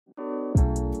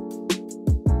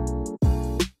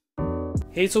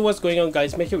Hey, so what's going on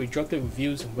guys, MKII with Droid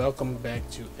Reviews and welcome back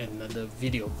to another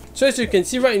video. So as you can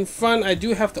see right in front, I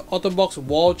do have the Otterbox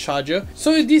wall charger.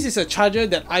 So this is a charger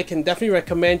that I can definitely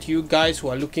recommend to you guys who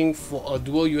are looking for a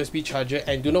dual USB charger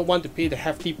and do not want to pay the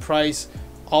hefty price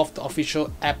of the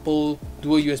official Apple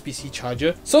dual USB-C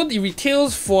charger. So it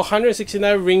retails for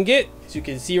 169 ringgit, as you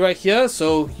can see right here.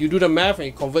 So you do the math and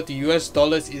you convert to US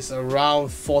dollars, is around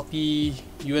 40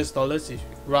 US dollars,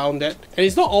 around that. And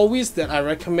it's not always that I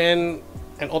recommend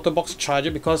an Otterbox charger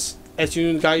because, as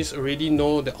you guys already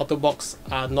know, the Otterbox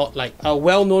are not like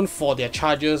well known for their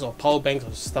chargers or power banks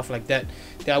or stuff like that.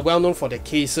 They are well known for their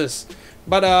cases.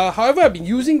 But however, I've been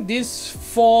using this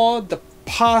for the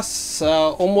past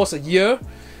almost a year,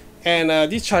 and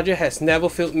this charger has never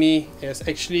failed me. It has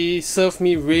actually served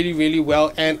me really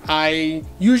well, and I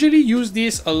usually use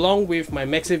this along with my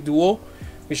MKII Duo,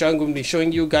 which I'm going to be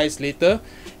showing you guys later,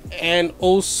 and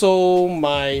also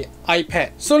my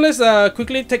iPad. So let's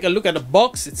quickly take a look at the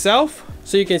box itself.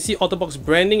 So you can see Otterbox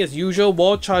branding as usual.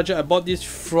 Wall charger, I bought this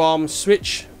from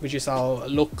Switch, which is our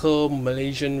local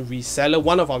Malaysian reseller,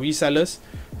 one of our resellers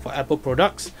for Apple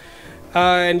products.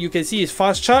 And you can see it's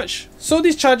fast charge. So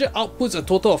this charger outputs a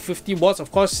total of 50 watts, of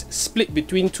course split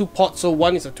between two ports. So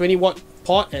one is a 20 watt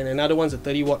port and another one's a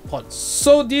 30 watt port.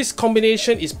 So this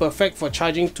combination is perfect for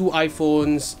charging two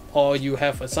iPhones, or you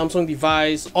have a Samsung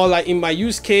device, or like in my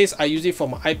use case, I use it for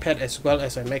my iPad as well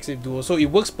as my MKII Duo. So it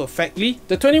works perfectly.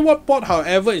 The 20 watt port,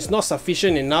 however, is not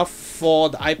sufficient enough for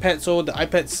the iPad. So the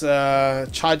iPad's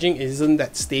charging isn't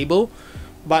that stable.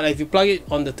 But if you plug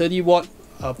it on the 30 watt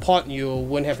port, you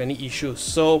won't have any issues.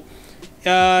 So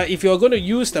if you're going to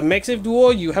use the MKII Duo,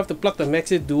 you have to plug the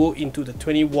MKII Duo into the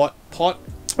 20 watt port.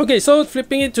 Okay, so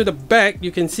flipping it to the back, you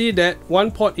can see that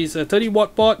one port is a 30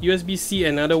 watt port USB-C,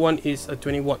 another one is a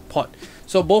 20 watt port.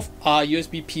 So both are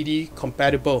USB PD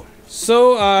compatible.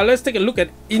 So let's take a look at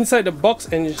inside the box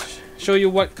and show you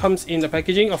what comes in the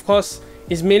packaging. Of course,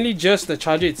 it's mainly just the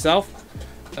charger itself.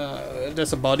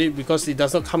 That's about it, because it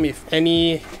does not come with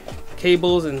any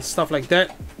cables and stuff like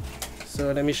that.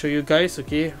 So let me show you guys.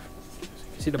 Okay,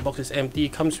 see the box is empty.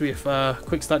 It comes with a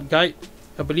quick start guide,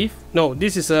 I believe. No,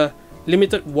 this is a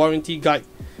limited warranty guide.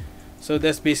 So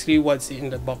that's basically what's in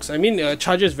the box. I mean,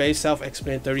 charger is very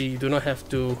self-explanatory. You do not have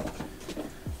to,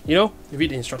 you know,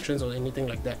 read the instructions or anything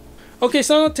like that. Okay,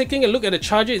 so taking a look at the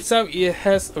charger itself, it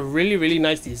has a really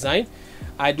nice design.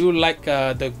 I do like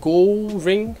the gold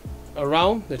ring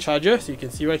around the charger, so you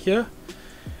can see right here,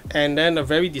 and then a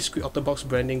very discreet Otterbox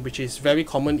branding, which is very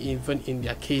common even in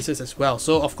their cases as well.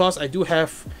 So of course I do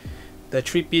have the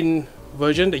 3-pin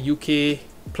version, the UK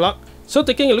plug. So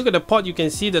taking a look at the port, you can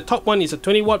see the top one is a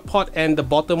 20 watt port and the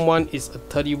bottom one is a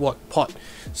 30 watt port.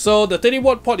 So the 30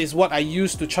 watt port is what I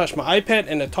use to charge my iPad,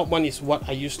 and the top one is what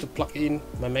I use to plug in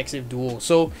my MKII Duo.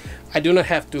 So I do not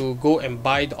have to go and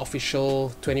buy the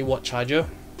official 20 watt charger,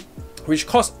 which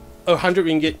costs 100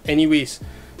 ringgit anyways.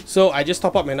 So I just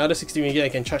top up another 60 ringgit, I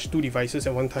can charge two devices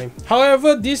at one time.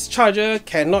 However, this charger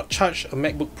cannot charge a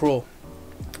MacBook Pro,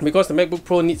 because the MacBook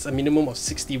Pro needs a minimum of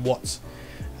 60 watts.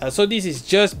 So this is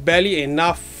just barely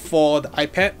enough for the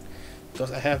iPad,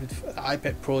 because I have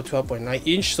iPad Pro 12.9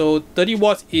 inch. So 30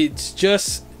 watts, it's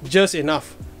just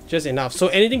enough. So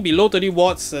anything below 30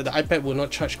 watts, the iPad will not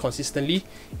charge consistently.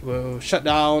 It will shut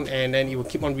down and then it will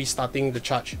keep on restarting the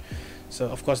charge. So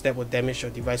of course that will damage your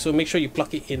device. So make sure you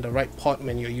plug it in the right port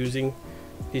when you're using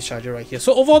this charger right here.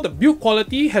 So overall, the build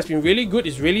quality has been really good.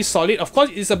 It's really solid. Of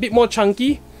course, it's a bit more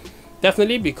chunky,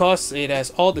 definitely, because it has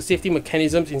all the safety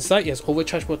mechanisms inside. It has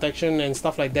overcharge protection and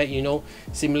stuff like that, you know,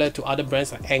 similar to other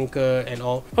brands like Anker and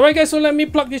all. Alright guys, so let me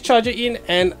plug this charger in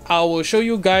and I will show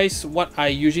you guys what I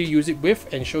usually use it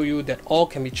with and show you that all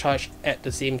can be charged at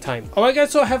the same time. Alright guys,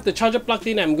 so I have the charger plugged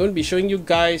in. I'm going to be showing you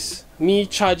guys me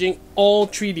charging all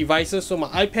three devices. So my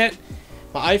iPad,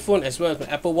 my iPhone, as well as my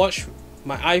Apple Watch.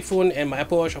 My iPhone and my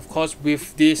Apple Watch, of course,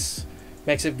 with this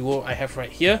MKII Duo I have right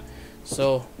here.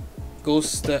 So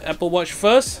goes the Apple Watch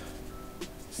first,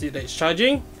 see that it's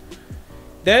charging,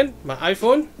 then my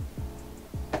iPhone,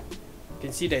 you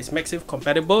can see that it's MagSafe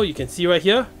compatible, you can see right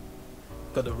here,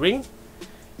 got the ring,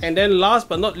 and then last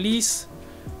but not least,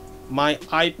 my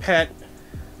iPad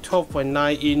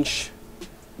 12.9 inch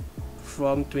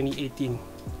from 2018.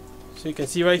 So you can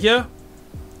see right here.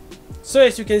 So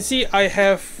as you can see, I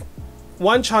have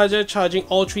one charger charging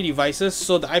all three devices.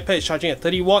 So the iPad is charging at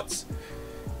 30 watts.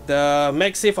 The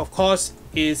MagSafe, of course,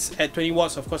 is at 20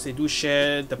 watts. Of course, they do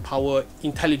share the power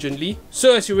intelligently.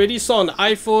 So as you already saw on the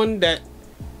iPhone, that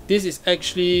this is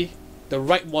actually the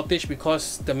right wattage,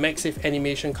 because the MagSafe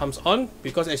animation comes on.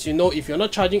 Because as you know, if you're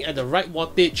not charging at the right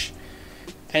wattage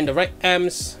and the right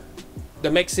amps, the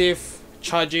MagSafe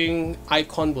charging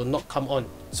icon will not come on.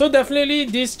 So definitely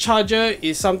this charger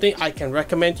is something I can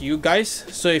recommend to you guys.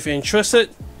 So if you're interested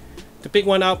to pick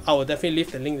one up, I will definitely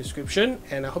leave the link in the description.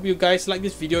 And I hope you guys like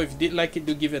this video. If you did like it,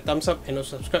 do give it a thumbs up and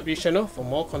also subscribe to this channel for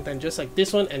more content just like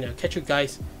this one, and I'll catch you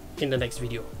guys in the next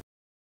video.